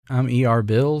I'm E.R.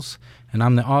 Bills, and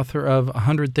I'm the author of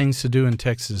 100 Things to Do in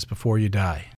Texas Before You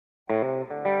Die.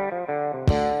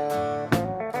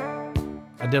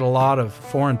 I did a lot of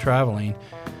foreign traveling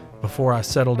before I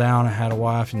settled down and had a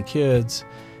wife and kids.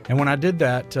 And when I did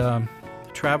that,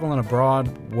 traveling abroad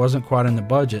wasn't quite in the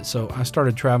budget, so I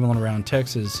started traveling around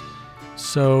Texas.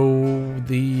 So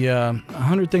the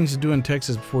 100 Things to Do in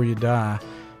Texas Before You Die,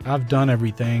 I've done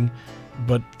everything,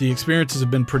 but the experiences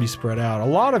have been pretty spread out. A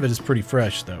lot of it is pretty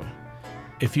fresh, though.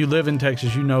 If you live in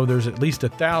Texas, you know there's at least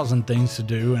 1,000 things to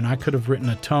do, and I could have written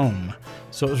a tome.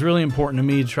 So it was really important to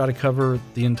me to try to cover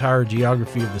the entire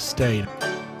geography of the state.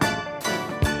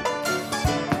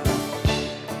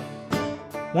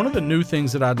 One of the new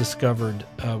things that I discovered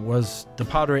was the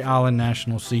Padre Island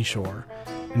National Seashore.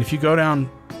 And if you go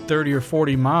down 30 or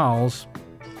 40 miles,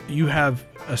 you have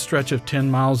a stretch of 10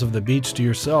 miles of the beach to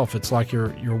yourself. It's like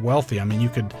you're wealthy. I mean, you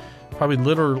could probably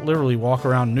literally walk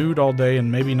around nude all day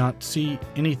and maybe not see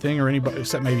anything or anybody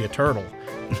except maybe a turtle.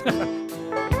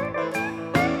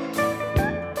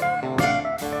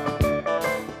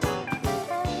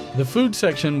 The food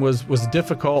section was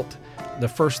difficult. The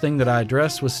first thing that I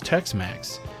addressed was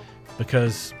Tex-Mex,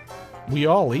 because we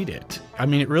all eat it. I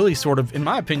mean, it really sort of, in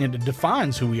my opinion, it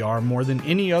defines who we are more than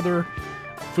any other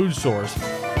food source.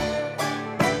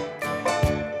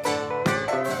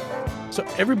 So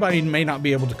everybody may not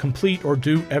be able to complete or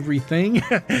do everything,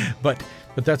 but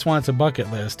that's why it's a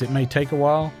bucket list. It may take a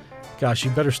while. Gosh,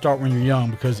 you better start when you're young,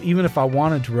 because even if I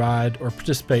wanted to ride or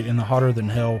participate in the Hotter Than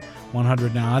Hell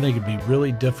 100 now, I think it'd be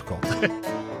really difficult.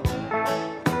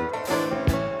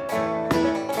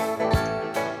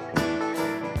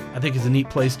 I think it's a neat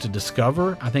place to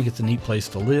discover. I think it's a neat place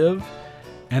to live.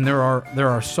 And there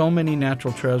are so many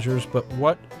natural treasures, but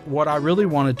what I really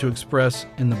wanted to express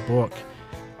in the book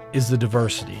is the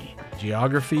diversity,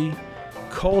 geography,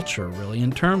 culture, really,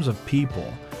 in terms of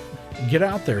people. Get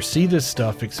out there, see this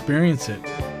stuff, experience it.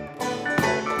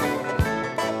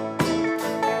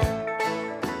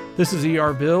 This is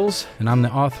E.R. Bills, and I'm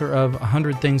the author of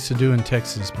 100 Things to Do in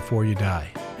Texas Before You Die.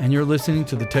 And you're listening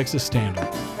to the Texas Standard.